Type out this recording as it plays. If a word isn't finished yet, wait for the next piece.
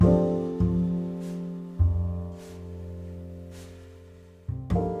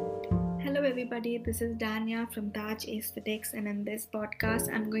everybody, this is Dania from Taj Aesthetics, and in this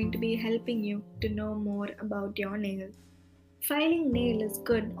podcast, I'm going to be helping you to know more about your nail. Filing nail is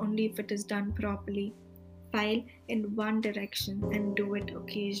good only if it is done properly. File in one direction and do it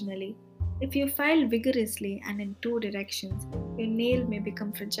occasionally. If you file vigorously and in two directions, your nail may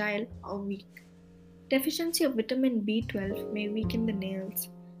become fragile or weak. Deficiency of vitamin B12 may weaken the nails,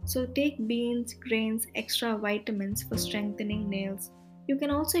 so take beans, grains, extra vitamins for strengthening nails. You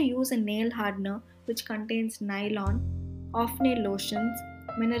can also use a nail hardener which contains nylon, off nail lotions,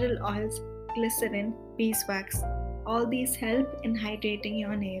 mineral oils, glycerin, beeswax. All these help in hydrating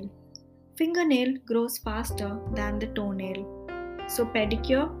your nail. Fingernail grows faster than the toenail, so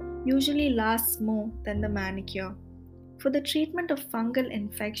pedicure usually lasts more than the manicure. For the treatment of fungal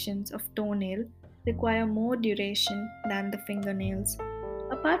infections of toenail require more duration than the fingernails.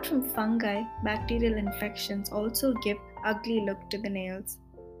 Apart from fungi, bacterial infections also give ugly look to the nails.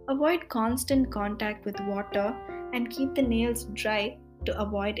 Avoid constant contact with water and keep the nails dry to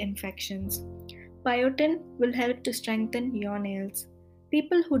avoid infections. Biotin will help to strengthen your nails.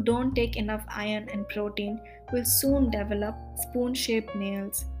 People who don't take enough iron and protein will soon develop spoon shaped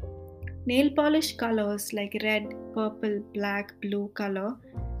nails. Nail polish colors like red, purple, black, blue color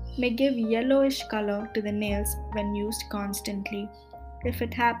may give yellowish color to the nails when used constantly. If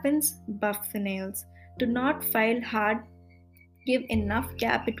it happens, buff the nails. Do not file hard, give enough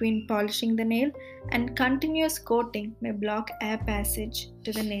gap between polishing the nail, and continuous coating may block air passage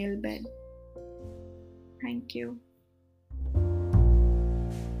to the nail bed. Thank you.